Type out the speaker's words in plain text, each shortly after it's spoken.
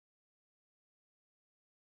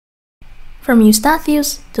From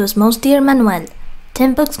Eustathius to his most dear Manuel,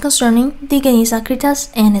 10 books concerning Digenes Akritas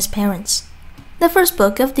and his parents. The first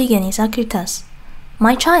book of Digenes Akritas.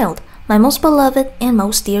 My child, my most beloved and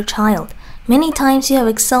most dear child, many times you have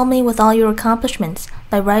excelled me with all your accomplishments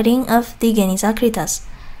by writing of Digenes Akritas,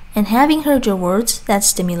 and having heard your words, that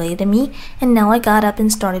stimulated me, and now I got up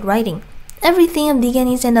and started writing everything of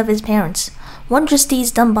Digenes and of his parents, wondrous deeds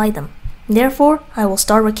done by them. Therefore I will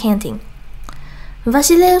start recanting.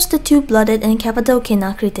 Basileios the two-blooded and Cappadocian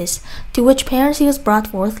Akritas, to which parents he was brought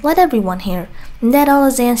forth, let everyone hear, that all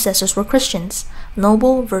his ancestors were Christians,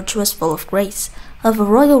 noble, virtuous, full of grace, of a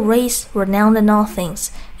royal race, renowned in all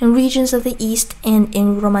things, in regions of the east and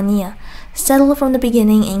in Romania, settled from the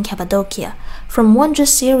beginning in Cappadocia, from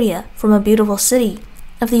wondrous Syria, from a beautiful city.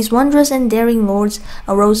 Of these wondrous and daring lords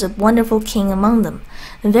arose a wonderful king among them,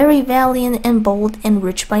 very valiant and bold and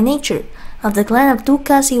rich by nature. Of the clan of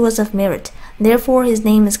Doukas he was of merit, therefore his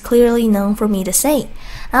name is clearly known for me to say.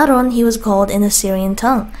 Aaron he was called in the Syrian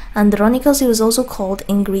tongue, Andronikos he was also called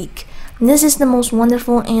in Greek. This is the most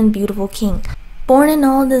wonderful and beautiful king, born in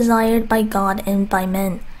all desired by God and by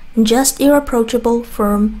men, just, irreproachable,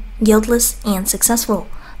 firm, guiltless, and successful,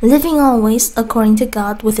 living always according to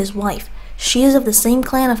God with his wife. She is of the same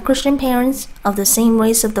clan of Christian parents, of the same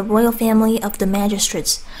race of the royal family of the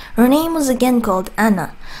magistrates. Her name was again called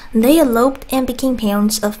Anna. They eloped and became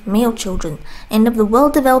parents of male children, and of the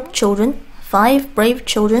well-developed children, 5 brave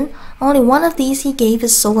children, only one of these he gave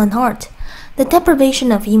his soul and heart. The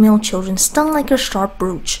deprivation of female children stung like a sharp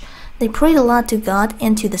brooch. They prayed a lot to God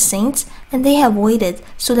and to the saints, and they have waited,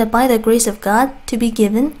 so that by the grace of God to be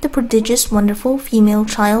given the prodigious, wonderful female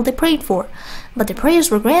child they prayed for. But the prayers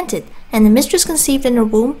were granted, and the mistress conceived in her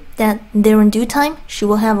womb that there in due time she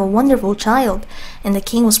will have a wonderful child. And the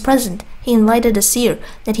king was present. He invited a seer,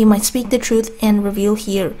 that he might speak the truth and reveal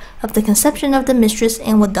here of the conception of the mistress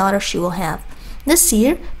and what daughter she will have. This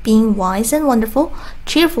seer, being wise and wonderful,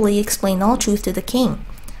 cheerfully explained all truth to the king.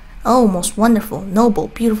 O most wonderful, noble,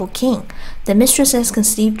 beautiful king, the mistress has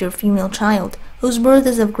conceived your female child, whose birth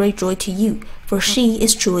is of great joy to you, for she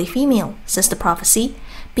is truly female, says the prophecy.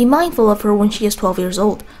 Be mindful of her when she is 12 years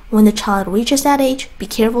old. When the child reaches that age, be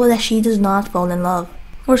careful that she does not fall in love,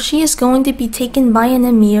 for she is going to be taken by an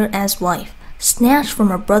emir as wife, snatched from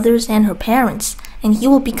her brothers and her parents, and he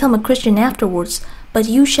will become a Christian afterwards. But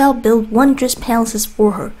you shall build wondrous palaces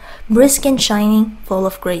for her, brisk and shining, full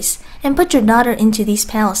of grace, and put your daughter into these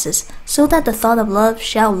palaces, so that the thought of love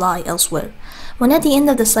shall lie elsewhere. When at the end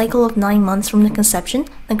of the cycle of 9 months from the conception,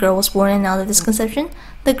 the girl was born, and out of this conception,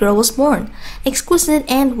 the girl was born, exquisite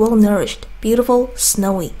and well-nourished, beautiful,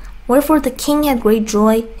 snowy. Wherefore the king had great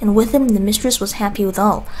joy, and with him the mistress was happy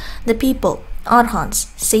withal, the people,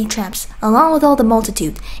 archons, satraps, along with all the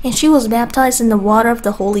multitude, and she was baptized in the water of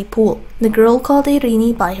the holy pool, the girl called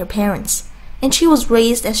Eirene by her parents. And she was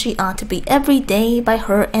raised as she ought to be every day by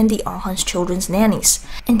her and the archons' children's nannies,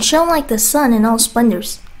 and shone like the sun in all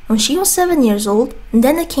splendors. When she was 7 years old,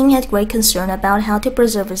 then the king had great concern about how to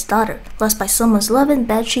preserve his daughter, lest by someone's love in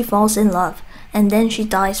bed she falls in love, and then she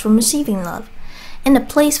dies from receiving love. In a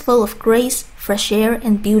place full of grace, fresh air,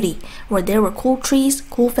 and beauty, where there were cool trees,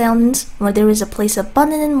 cool fountains, where there is a place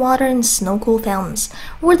abundant in water and snow-cool fountains,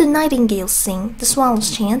 where the nightingales sing, the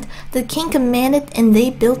swallows chant, the king commanded, and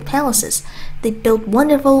they built palaces. They built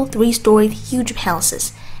wonderful 3-storied huge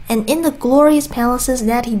palaces, and in the glorious palaces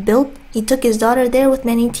that he built, he took his daughter there with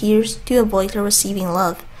many tears to avoid her receiving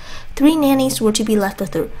love. 3 nannies were to be left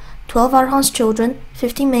with her, 12 archons' children,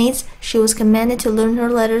 50 maids. She was commanded to learn her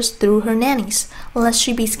letters through her nannies, lest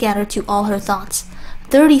she be scattered to all her thoughts.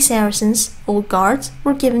 30 Saracens, old guards,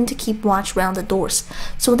 were given to keep watch round the doors,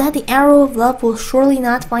 so that the arrow of love will surely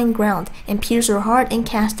not find ground, and pierce her heart and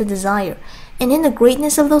cast a desire. And in the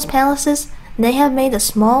greatness of those palaces, they have made a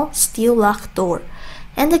small steel-locked door,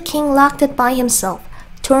 and the king locked it by himself,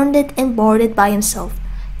 turned it and barred it by himself.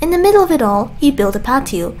 In the middle of it all, he built a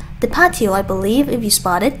patio. The patio, I believe, if you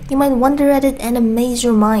spot it, you might wonder at it and amaze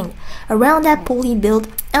your mind. Around that pool he built,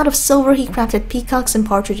 out of silver he crafted peacocks and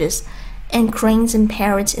partridges, and cranes and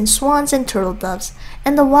parrots and swans and turtle doves,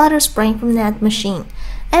 and the water sprang from that machine.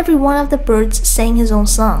 Every one of the birds sang his own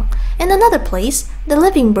song. In another place, the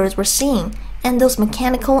living birds were singing, and those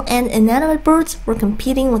mechanical and inanimate birds were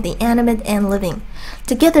competing with the animate and living.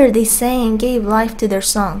 Together they sang and gave life to their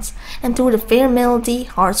songs, and through the fair melody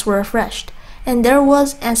hearts were refreshed. And there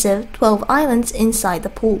was as if 12 islands inside the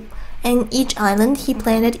pool, and in each island he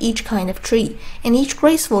planted each kind of tree, and each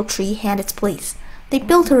graceful tree had its place. They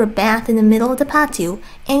built her a bath in the middle of the patio,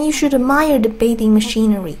 and you should admire the bathing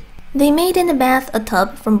machinery. They made in the bath a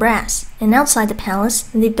tub from brass, and outside the palace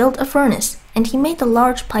they built a furnace, and he made a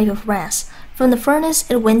large pipe of brass. From the furnace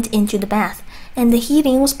it went into the bath, and the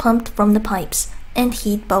heating was pumped from the pipes, and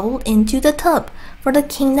heat bubbled into the tub, for the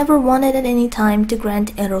king never wanted at any time to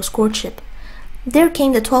grant Eros courtship. There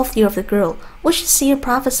came the 12th year of the girl, which the seer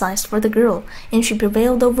prophesied for the girl, and she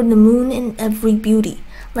prevailed over the moon in every beauty.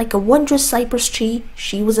 Like a wondrous cypress tree,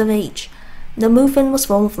 she was of age. The movement was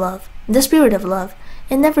full of love, the spirit of love.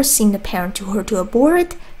 It never seemed apparent to her to abhor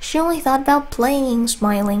it. She only thought about playing,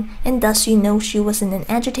 smiling, and thus you know she was in an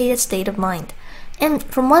agitated state of mind. And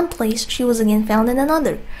from one place she was again found in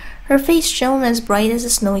another. Her face shone as bright as a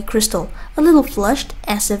snowy crystal, a little flushed,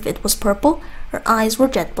 as if it was purple. Her eyes were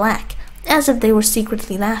jet black, as if they were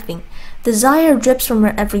secretly laughing. Desire drips from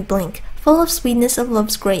her every blink, full of sweetness of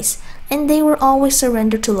love's grace, and they were always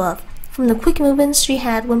surrendered to love. From the quick movements she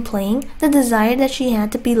had when playing, the desire that she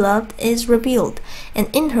had to be loved is revealed,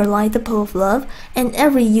 and in her lied the poe of love, and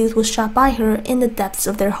every youth was shot by her in the depths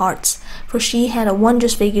of their hearts, for she had a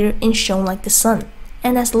wondrous figure and shone like the sun.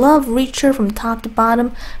 And as love reached her from top to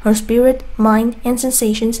bottom, her spirit, mind, and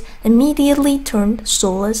sensations immediately turned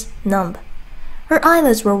soulless, numb. Her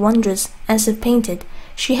eyelids were wondrous, as if painted.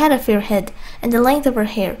 She had a fair head, and the length of her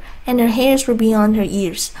hair, and her hairs were beyond her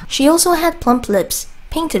ears. She also had plump lips,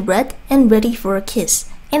 painted red and ready for a kiss,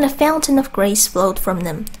 and a fountain of grace flowed from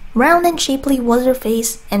them. Round and shapely was her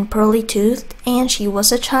face, and pearly-toothed, and she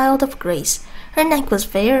was a child of grace. Her neck was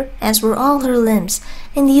fair, as were all her limbs,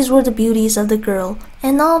 and these were the beauties of the girl,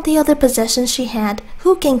 and all the other possessions she had,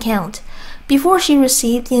 who can count? Before she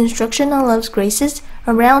received the instruction on love's graces,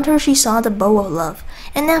 around her she saw the bow of love,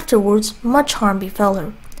 and afterwards much harm befell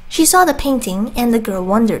her. She saw the painting, and the girl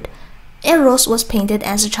wondered. Eros was painted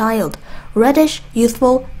as a child. Reddish,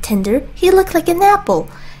 youthful, tender, he looked like an apple.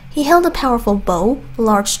 He held a powerful bow,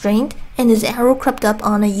 large-strained, and his arrow crept up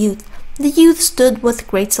on a youth. The youth stood with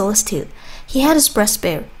great solicitude. He had his breast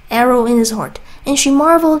bare, arrow in his heart, and she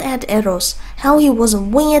marveled at Eros, how he was a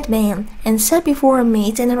winged man, and said before her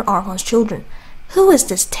maids and her archon's children, "Who is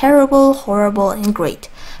this terrible, horrible, and great,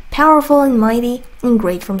 powerful and mighty, and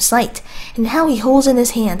great from sight, and how he holds in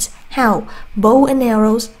his hands, how, bow and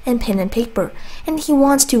arrows, and pen and paper, and he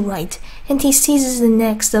wants to write, and he seizes the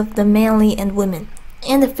necks of the manly and women,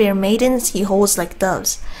 and the fair maidens he holds like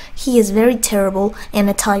doves. He is very terrible and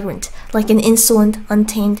a tyrant, like an insolent,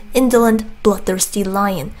 untamed, indolent, bloodthirsty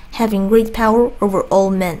lion, having great power over all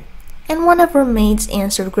men." And one of her maids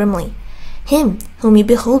answered grimly, "Him whom you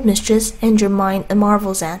behold, mistress, and your mind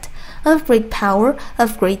marvels at, of great power,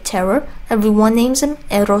 of great terror, every one names him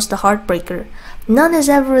Eros the Heartbreaker. None has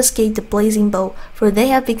ever escaped the blazing bow, for they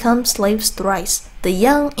have become slaves thrice, the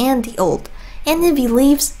young and the old. And if he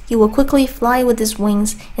leaves, he will quickly fly with his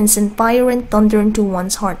wings and send fire and thunder into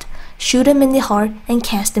one's heart, shoot him in the heart and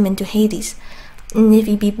cast him into Hades. And if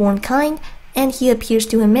he be born kind, and he appears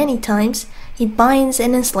to him many times, he binds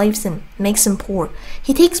and enslaves him, makes him poor.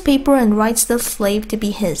 He takes paper and writes the slave to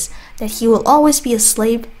be his, that he will always be a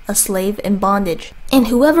slave in bondage. And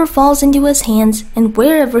whoever falls into his hands, and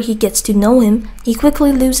wherever he gets to know him, he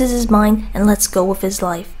quickly loses his mind and lets go of his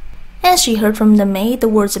life." As she heard from the maid the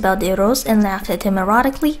words about Eros and laughed at him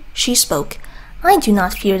erotically, she spoke. "I do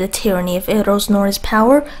not fear the tyranny of Eros nor his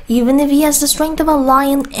power, even if he has the strength of a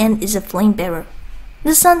lion and is a flame-bearer."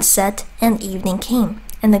 The sun set, and evening came,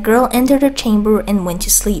 and the girl entered her chamber and went to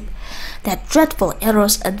sleep. That dreadful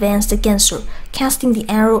Eros advanced against her, casting the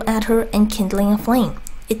arrow at her and kindling a flame.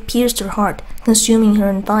 It pierced her heart, consuming her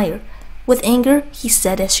in fire. With anger, he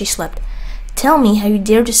said as she slept, "Tell me how you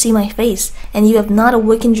dare to see my face, and you have not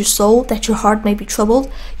awakened your soul that your heart may be troubled?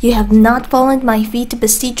 You have not fallen at my feet to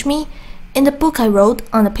beseech me? In the book I wrote,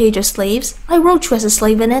 on the page of slaves, I wrote you as a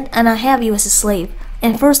slave in it, and I have you as a slave.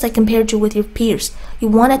 And first I compared you with your peers. You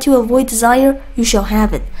wanted to avoid desire, you shall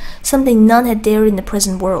have it, something none had dared in the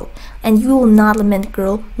present world. And you will not lament,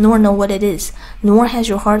 girl, nor know what it is, nor has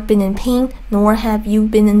your heart been in pain, nor have you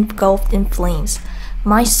been engulfed in flames.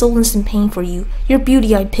 My soul is in pain for you, your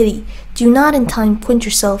beauty I pity. Do not in time quench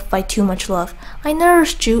yourself by too much love. I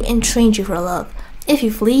nourished you and trained you for love. If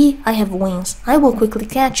you flee, I have wings. I will quickly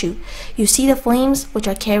catch you. You see the flames which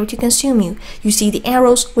I carry to consume you. You see the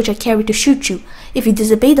arrows which I carry to shoot you. If you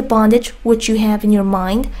disobey the bondage which you have in your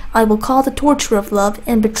mind, I will call the torture of love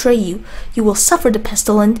and betray you. You will suffer the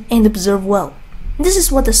pestilence and observe well." This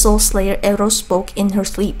is what the soul-slayer Eros spoke in her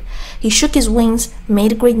sleep. He shook his wings,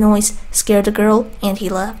 made a great noise, scared the girl, and he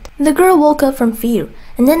left. The girl woke up from fear,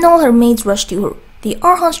 and then all her maids rushed to her. The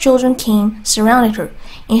archon's children came, surrounded her,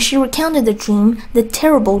 and she recounted the dream, the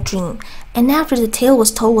terrible dream. And after the tale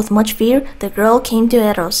was told with much fear, the girl came to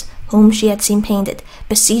Eros, whom she had seen painted,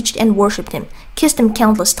 beseeched and worshipped him, kissed him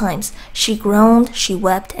countless times. She groaned, she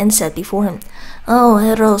wept, and said before him, "Oh,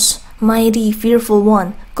 Eros, Mighty, fearful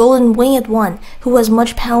one, golden-winged one, who has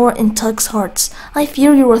much power and tugs hearts. I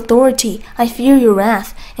fear your authority, I fear your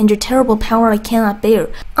wrath, and your terrible power I cannot bear.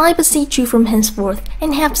 I beseech you from henceforth,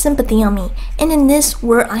 and have sympathy on me, and in this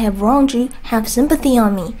where I have wronged you, have sympathy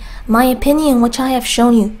on me. My opinion which I have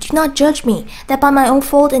shown you, do not judge me, that by my own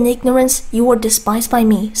fault and ignorance you are despised by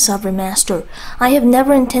me, sovereign master. I have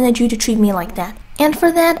never intended you to treat me like that, and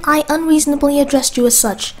for that I unreasonably addressed you as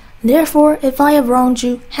such. Therefore, if I have wronged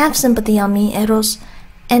you, have sympathy on me, Eros.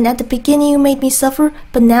 And at the beginning you made me suffer,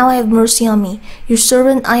 but now I have mercy on me. Your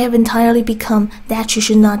servant I have entirely become, that you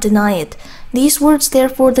should not deny it. These words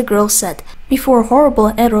therefore the girl said, before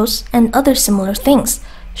horrible Eros and other similar things.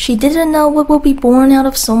 She didn't know what would be born out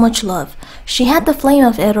of so much love. She had the flame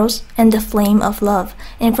of Eros and the flame of love,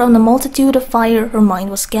 and from the multitude of fire her mind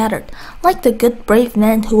was scattered. Like the good brave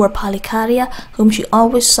men who were Palikaria, whom she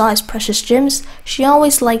always saw as precious gems, she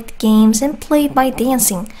always liked games and played by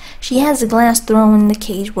dancing. She has a glass throne in the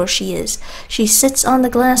cage where she is. She sits on the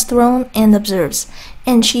glass throne and observes,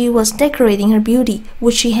 and she was decorating her beauty,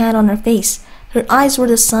 which she had on her face. Her eyes were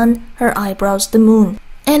the sun, her eyebrows the moon,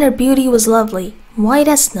 and her beauty was lovely, white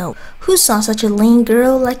as snow. Who saw such a lean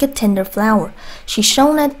girl like a tender flower? She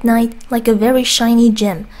shone at night like a very shiny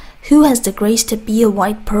gem. Who has the grace to be a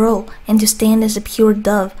white pearl, and to stand as a pure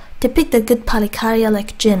dove, to pick the good Palikaria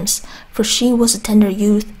like gems? For she was a tender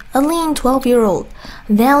youth, a lean 12-year-old,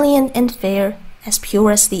 valiant and fair, as pure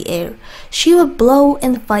as the air. She would blow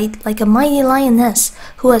and fight like a mighty lioness,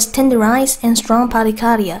 who has tender eyes and strong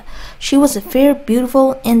Palikaria. She was a fair,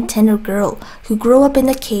 beautiful, and tender girl, who grew up in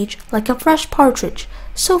the cage like a fresh partridge.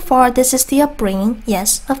 So far this is the upbringing,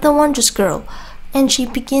 yes, of the wondrous girl. And she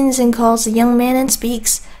begins and calls the young man and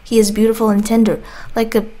speaks. He is beautiful and tender,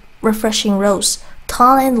 like a refreshing rose,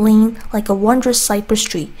 tall and lean, like a wondrous cypress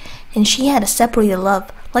tree. And she had a separated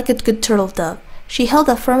love, like a good turtle dove. She held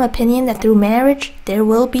a firm opinion that through marriage there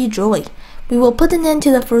will be joy. We will put an end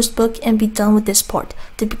to the first book and be done with this part,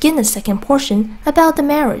 to begin the second portion about the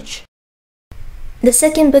marriage. The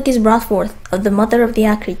second book is brought forth of the mother of the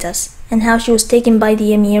Akritas, and how she was taken by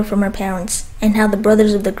the Emir from her parents, and how the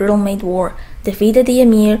brothers of the girl made war, defeated the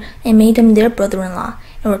Emir, and made him their brother-in-law,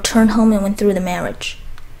 and returned home and went through the marriage.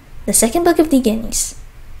 The second book of Digenes.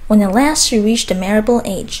 When at last she reached the marriageable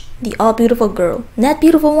age, the all-beautiful girl, that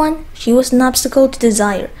beautiful one, she was an obstacle to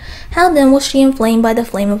desire. How then was she inflamed by the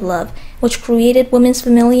flame of love, which created women's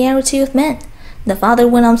familiarity with men? The father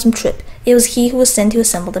went on some trip. It was he who was sent to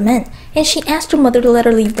assemble the men, and she asked her mother to let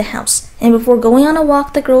her leave the house, and before going on a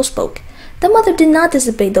walk the girl spoke. The mother did not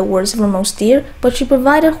disobey the words of her most dear, but she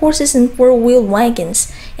provided horses and four-wheeled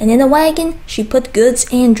wagons, and in the wagon she put goods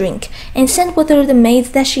and drink, and sent with her the maids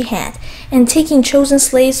that she had, and taking chosen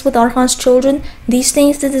slaves with Archon's children, these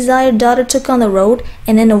things the desired daughter took on the road,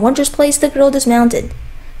 and in a wondrous place the girl dismounted.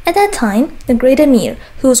 At that time, the great Emir,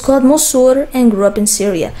 who was called Mousour and grew up in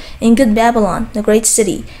Syria, in good Babylon, the great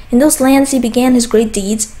city. In those lands he began his great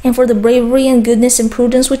deeds, and for the bravery and goodness and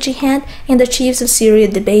prudence which he had, and the chiefs of Syria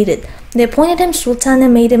debated. They appointed him sultan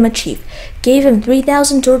and made him a chief, gave him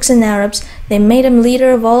 3,000 Turks and Arabs. They made him leader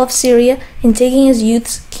of all of Syria, and taking his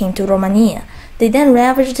youths came to Romania. They then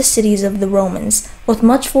ravaged the cities of the Romans with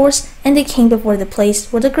much force, and they came before the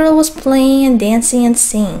place where the girl was playing and dancing and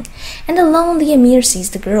singing. And alone the Emir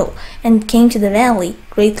seized the girl, and came to the valley,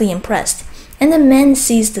 greatly impressed. And the men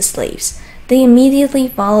seized the slaves. They immediately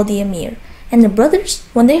followed the Emir. And the brothers,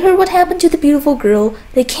 when they heard what happened to the beautiful girl,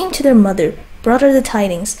 they came to their mother, brought her the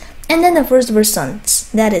tidings. And then the first of her sons,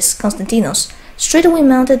 that is, Konstantinos, straightway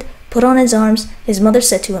mounted, put on his arms. His mother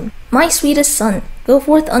said to him, "My sweetest son, go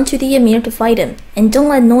forth unto the Emir to fight him, and don't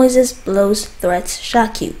let noises, blows, threats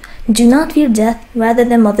shock you. Do not fear death rather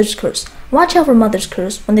than mother's curse. Watch out for mother's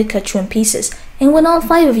curse when they cut you in pieces, and when all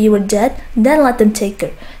 5 of you are dead, then let them take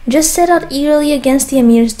her. Just set out eagerly against the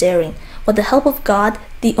Emir's daring. With the help of God,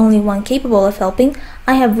 the only one capable of helping,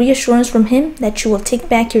 I have reassurance from him that you will take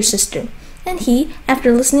back your sister." And he,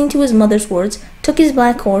 after listening to his mother's words, took his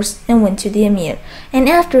black horse and went to the Emir, and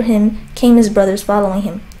after him came his brothers following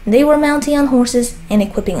him. They were mounting on horses and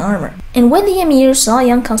equipping armor. And when the Emir saw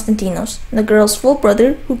young Konstantinos, the girl's full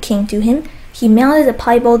brother, who came to him, he mounted a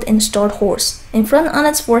piebald and starred horse. In front on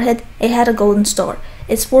its forehead it had a golden star.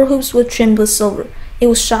 Its forehoofs were trimmed with silver. It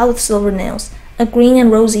was shod with silver nails. A green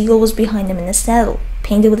and rose eagle was behind him in the saddle,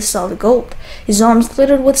 painted with solid gold. His arms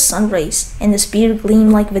glittered with sun rays, and the spear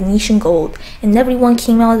gleamed like Venetian gold, and everyone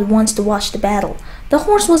came out at once to watch the battle. The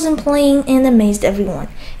horse wasn't playing and amazed everyone.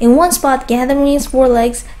 In one spot gathering its 4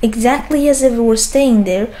 legs, exactly as if it were staying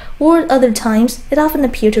there, or at other times it often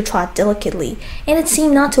appeared to trot delicately, and it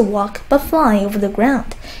seemed not to walk, but fly over the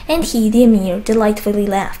ground. And he, the Emir, delightfully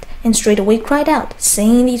laughed. and straightway cried out,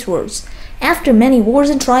 saying these words, "After many wars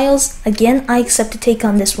and trials, again I accept to take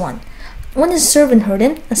on this one." When his servant heard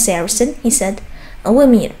him, a Saracen, he said, "O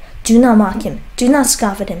Emir, do not mock him, do not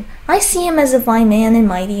scoff at him. I see him as a fine man and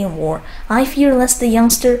mighty in war. I fear lest the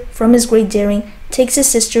youngster, from his great daring, takes his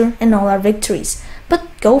sister and all our victories. But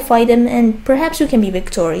go fight him, and perhaps we can be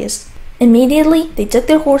victorious." Immediately they took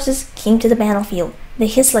their horses, came to the battlefield. They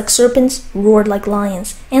hissed like serpents, roared like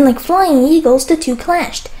lions, and like flying eagles the two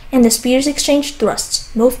clashed, and the spears exchanged thrusts.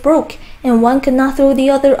 Both broke, and one could not throw the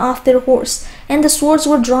other off their horse, and the swords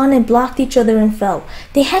were drawn and blocked each other and fell.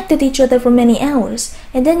 They hacked at each other for many hours,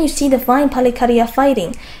 and then you see the fine Palikaria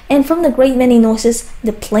fighting, and from the great many noises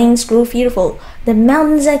the plains grew fearful, the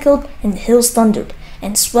mountains echoed, and the hills thundered,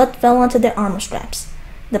 and sweat fell onto their armor straps.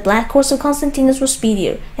 The black horse of Konstantinos was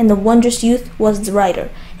speedier, and the wondrous youth was the rider,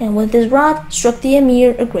 and with his rod struck the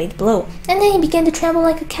Emir a great blow, and then he began to tremble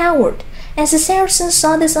like a coward. As the Saracens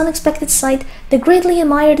saw this unexpected sight, they greatly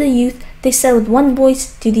admired the youth. They said with one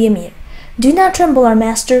voice to the Emir, "Do not tremble, our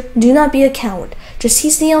master, do not be a coward. Just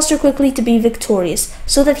seize the youngster quickly to be victorious,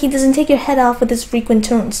 so that he doesn't take your head off with his frequent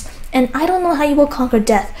turns. And I don't know how you will conquer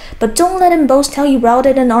death, but don't let him boast how you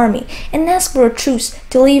routed an army, and ask for a truce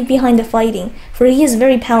to leave behind the fighting, for he is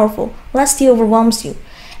very powerful, lest he overwhelms you."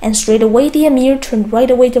 And straightway the Emir turned right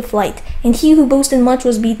away to flight, and he who boasted much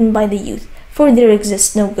was beaten by the youth, for there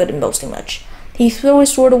exists no good in boasting much. He threw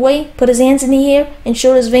his sword away, put his hands in the air, and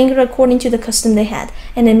showed his anger according to the custom they had,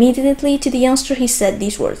 and immediately to the youngster he said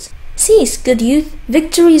these words, "Cease, good youth,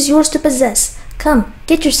 victory is yours to possess. Come,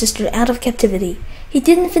 get your sister out of captivity." He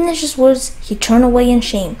didn't finish his words, he turned away in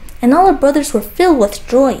shame, and all her brothers were filled with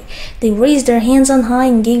joy. They raised their hands on high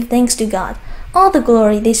and gave thanks to God. "All the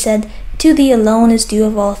glory," they said, "to thee alone is due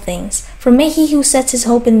of all things, for may he who sets his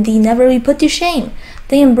hope in thee never be put to shame."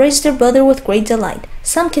 They embraced their brother with great delight.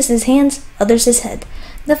 Some kissed his hands, others his head.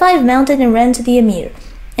 The five mounted and ran to the Emir,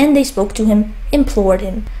 and they spoke to him, implored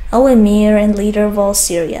him, "O Emir and leader of all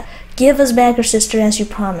Syria, give us back our sister as you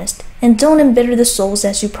promised, and don't embitter the souls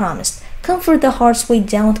as you promised. Comfort the hearts weighed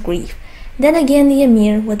down with grief." Then again the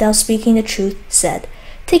Emir, without speaking the truth, said,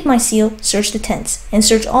 "Take my seal, search the tents, and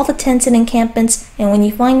search all the tents and encampments, and when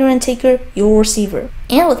you find her and take her, you will receive her."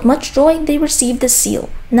 And with much joy they received the seal,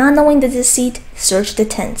 not knowing the deceit, searched the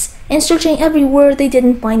tents, and searching everywhere they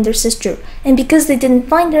didn't find their sister, and because they didn't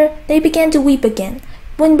find her, they began to weep again.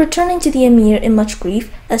 When returning to the Emir in much grief,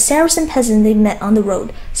 a Saracen peasant they met on the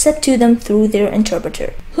road said to them through their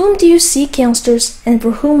interpreter, "Whom do you seek, youngsters, and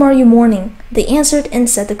for whom are you mourning?" They answered and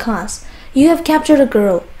said the cause. "You have captured a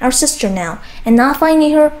girl, our sister now, and not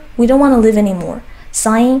finding her, we don't want to live any more."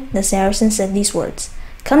 Sighing, the Saracen said these words,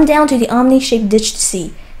 "Come down to the omni-shaped ditch to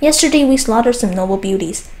see. Yesterday we slaughtered some noble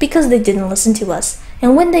beauties, because they didn't listen to us."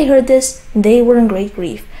 And when they heard this, they were in great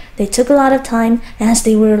grief. They took a lot of time, as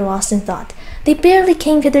they were lost in thought. They barely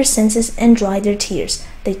came to their senses and dried their tears.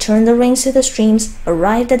 They turned the reins to the streams,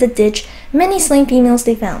 arrived at the ditch. Many slain females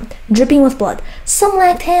they found, dripping with blood. Some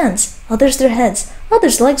lacked hands, others their heads,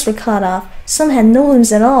 others' legs were cut off. Some had no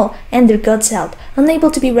limbs at all, and their guts out,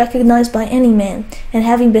 unable to be recognized by any man. And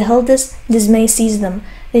having beheld this, dismay seized them.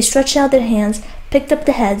 They stretched out their hands, picked up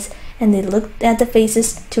the heads, and they looked at the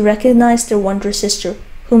faces to recognize their wondrous sister,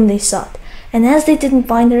 whom they sought. And as they didn't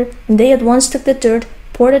find her, they at once took the dirt,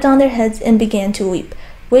 poured it on their heads, and began to weep.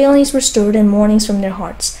 Wailings were stirred and mournings from their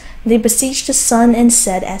hearts. They beseeched the sun and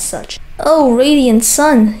said as such, "O radiant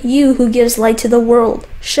sun, you who gives light to the world,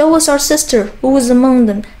 show us our sister who is among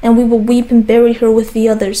them, and we will weep and bury her with the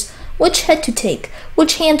others. Which head to take,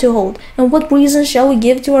 which hand to hold, and what reason shall we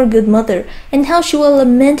give to our good mother, and how she will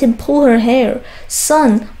lament and pull her hair?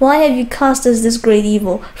 Sun, why have you caused us this great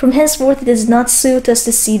evil? From henceforth it does not suit us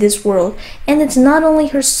to see this world. And it's not only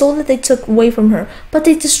her soul that they took away from her, but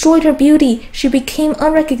they destroyed her beauty. She became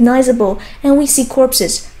unrecognizable, and we see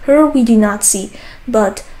corpses. Her we do not see.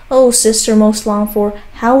 But, O sister most longed for,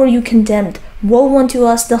 how are you condemned? Woe unto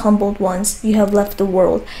us, the humbled ones, you have left the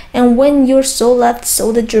world, and when your soul left,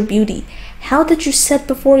 so did your beauty. How did you set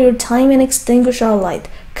before your time and extinguish our light,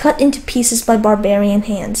 cut into pieces by barbarian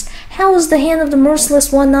hands? How was the hand of the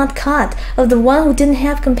merciless one not caught, of the one who didn't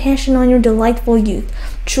have compassion on your delightful youth?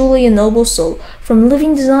 Truly a noble soul, from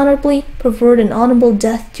living dishonorably, preferred an honorable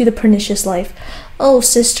death to the pernicious life. O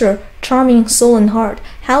sister, charming soul and heart,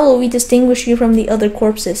 how will we distinguish you from the other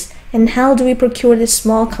corpses? And how do we procure this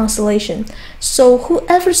small consolation? So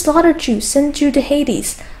whoever slaughtered you sent you to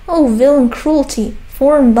Hades. O villain cruelty,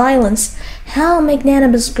 foreign violence! How,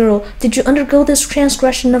 magnanimous girl, did you undergo this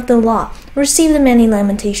transgression of the law? Receive the many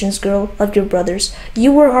lamentations, girl, of your brothers.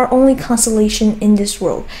 You were our only consolation in this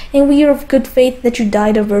world, and we are of good faith that you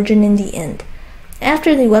died a virgin in the end.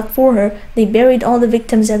 After they wept for her, they buried all the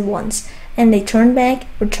victims at once. And they turned back,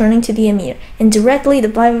 returning to the Emir, and directly the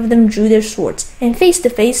 5 of them drew their swords, and face to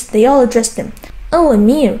face they all addressed him. "O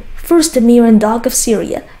Emir, first Emir and Dog of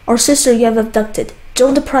Syria, our sister you have abducted.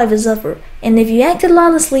 Don't deprive us of her, and if you acted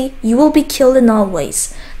lawlessly, you will be killed in all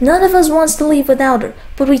ways. None of us wants to leave without her,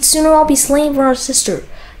 but we'd sooner all be slain for our sister."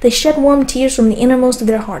 They shed warm tears from the innermost of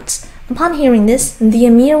their hearts. Upon hearing this, the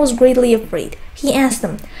Emir was greatly afraid. He asked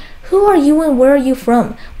them, "Who are you and where are you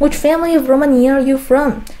from? Which family of Romania are you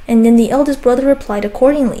from?" And then the eldest brother replied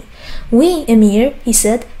accordingly. "We, Emir," he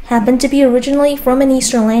said, "happen to be originally from an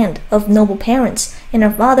eastern land, of noble parents, and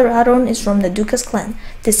our father Aaron is from the Doukas clan,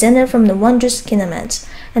 descended from the wondrous Kinamans,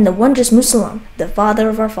 and the wondrous Mousour, the father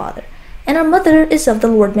of our father. And our mother is of the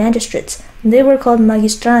Lord Magistrates. They were called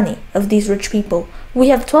Magistrani, of these rich people. We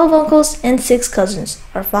have 12 uncles and 6 cousins.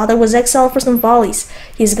 Our father was exiled for some follies.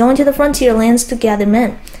 He is going to the frontier lands to gather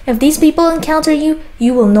men. If these people encounter you,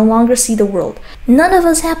 you will no longer see the world. None of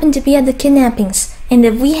us happen to be at the kidnappings, and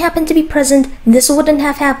if we happened to be present, this wouldn't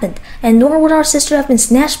have happened, and nor would our sister have been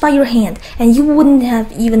snatched by your hand, and you wouldn't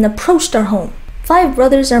have even approached our home. 5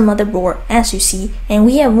 brothers our mother bore, as you see, and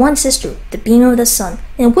we have 1 sister, the beam of the sun,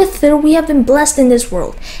 and with her we have been blessed in this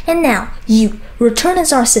world. And now, you, return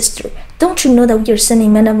as our sister. Don't you know that we are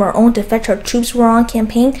sending men of our own to fetch our troops who are on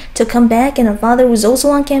campaign, to come back, and our father who is also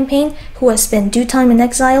on campaign, who has spent due time in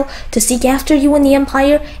exile, to seek after you in the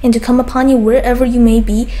empire, and to come upon you wherever you may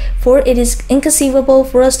be, for it is inconceivable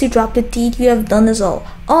for us to drop the deed you have done us all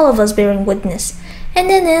of us bearing witness." And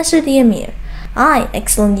then answered the Emir, "I,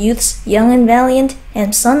 excellent youths, young and valiant,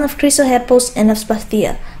 am son of Chrysoheppos and of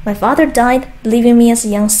Spathia. My father died, leaving me as a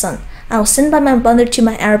young son. I was sent by my mother to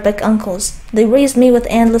my Arabic uncles. They raised me with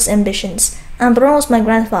endless ambitions. Andros, my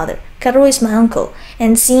grandfather, Karois, my uncle,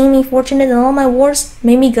 and seeing me fortunate in all my wars,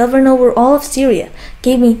 made me govern over all of Syria,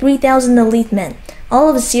 gave me 3,000 elite men. All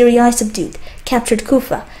of Syria I subdued, captured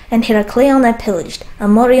Kufa, and Herakleion I pillaged,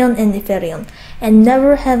 Amorion and Niferion, and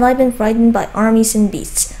never have I been frightened by armies and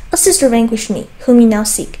beasts. A sister vanquished me, whom you now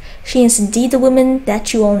seek. She is indeed the woman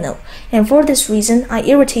that you all know, and for this reason I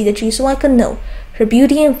irritated you so I could know. Her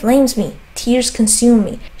beauty inflames me, tears consume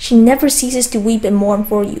me. She never ceases to weep and mourn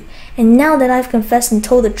for you. And now that I have confessed and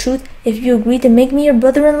told the truth, if you agree to make me your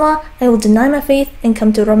brother-in-law, I will deny my faith and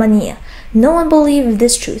come to Romania. No one believe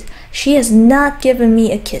this truth. She has not given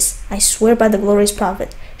me a kiss, I swear by the glorious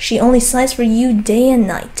prophet. She only sighs for you day and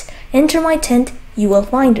night. Enter my tent, you will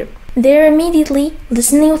find her." There immediately,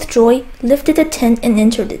 listening with joy, lifted the tent and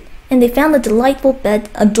entered it. And they found a delightful bed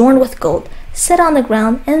adorned with gold, set on the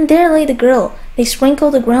ground, and there lay the girl. They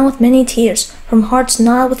sprinkled the ground with many tears, from hearts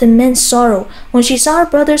gnawed with immense sorrow, when she saw her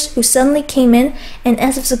brothers who suddenly came in, and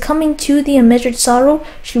as if succumbing to the unmeasured sorrow,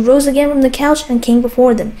 she rose again from the couch and came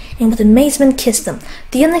before them, and with amazement kissed them.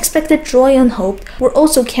 The unexpected joy unhoped were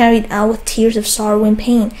also carried out with tears of sorrow and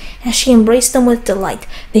pain. As she embraced them with delight,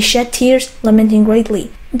 they shed tears, lamenting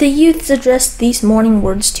greatly. The youths addressed these mourning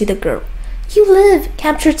words to the girl. "You live,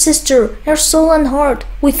 captured sister, our soul and heart.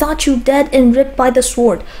 We thought you dead and ripped by the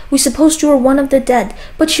sword. We supposed you were one of the dead,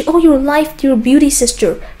 but you owe your life to your beauty,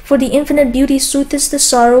 sister, for the infinite beauty soothes the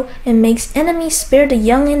sorrow and makes enemies spare the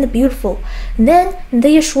young and the beautiful." Then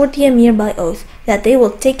they assured the Emir by oath that they will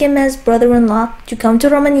take him as brother-in-law to come to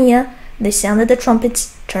Romania. They sounded the trumpets,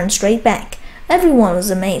 turned straight back. Everyone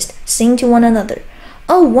was amazed, saying to one another,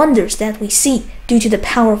 "Oh, wonders that we see, due to the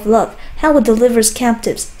power of love, how it delivers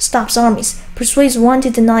captives, stops armies, persuades one to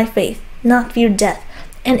deny faith, not fear death."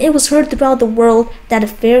 And it was heard throughout the world that a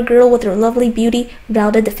fair girl with her lovely beauty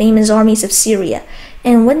routed the famous armies of Syria.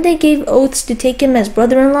 And when they gave oaths to take him as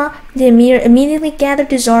brother-in-law, the Emir immediately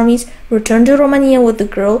gathered his armies, returned to Romania with the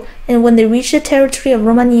girl, and when they reached the territory of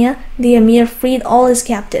Romania, the Emir freed all his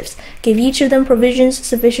captives, gave each of them provisions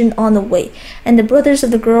sufficient on the way, and the brothers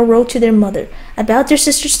of the girl wrote to their mother about their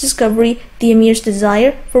sister's discovery, the Emir's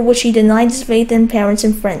desire, for which he denied his faith and parents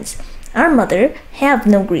and friends. "Our mother, have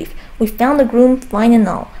no grief. We found the groom fine and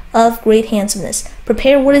all, of great handsomeness.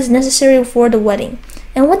 Prepare what is necessary for the wedding."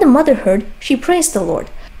 And when the mother heard, she praised the Lord.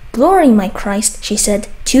 "Glory, my Christ," she said,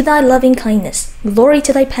 "to thy loving kindness. Glory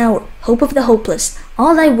to thy power, hope of the hopeless.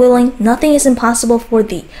 All thy willing, nothing is impossible for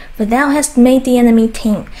thee, for thou hast made the enemy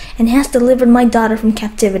tame, and hast delivered my daughter from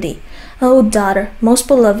captivity. O daughter, most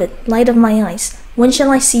beloved, light of my eyes, when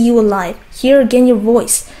shall I see you alive, hear again your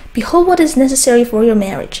voice? Behold what is necessary for your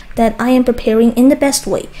marriage, that I am preparing in the best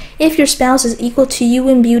way, if your spouse is equal to you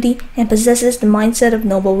in beauty and possesses the mindset of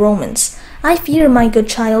noble Romans. I fear, my good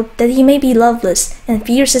child, that he may be loveless, and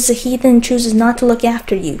fierce as a heathen and chooses not to look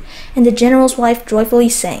after you." And the general's wife joyfully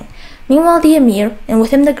sang, Meanwhile the Emir, and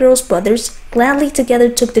with him the girl's brothers, gladly together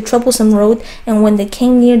took the troublesome road, and when they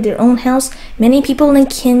came near their own house, many people and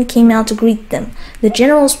kin came out to greet them, the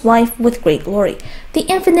general's wife with great glory. The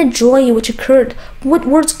infinite joy which occurred, what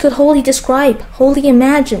words could wholly describe, wholly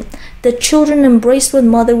imagine? The children embraced one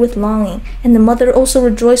mother with longing, and the mother also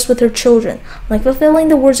rejoiced with her children, like fulfilling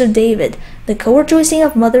the words of David, the co-rejoicing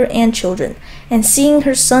of mother and children. And seeing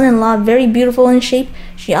her son-in-law very beautiful in shape,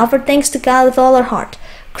 she offered thanks to God with all her heart.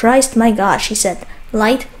 Christ, my God, she said,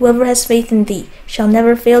 light, whoever has faith in thee, shall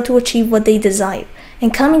never fail to achieve what they desire.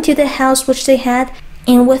 And coming to the house which they had,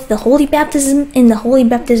 and with the holy baptism in the holy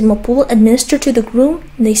baptismal pool administered to the groom,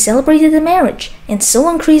 they celebrated the marriage, and so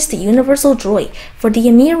increased the universal joy, for the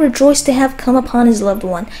Emir rejoiced to have come upon his loved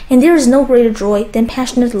one, and there is no greater joy than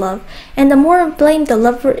passionate love, and the more inflamed the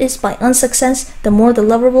lover is by unsuccess, the more the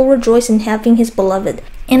lover will rejoice in having his beloved.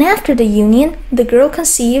 And after the union, the girl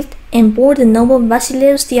conceived, and bore the noble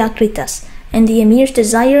Basileios Akritas, and the Emir's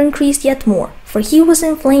desire increased yet more, for he was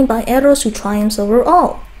inflamed by Eros who triumphs over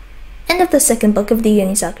all. End of the second book of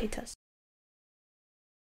Digenes Akritas.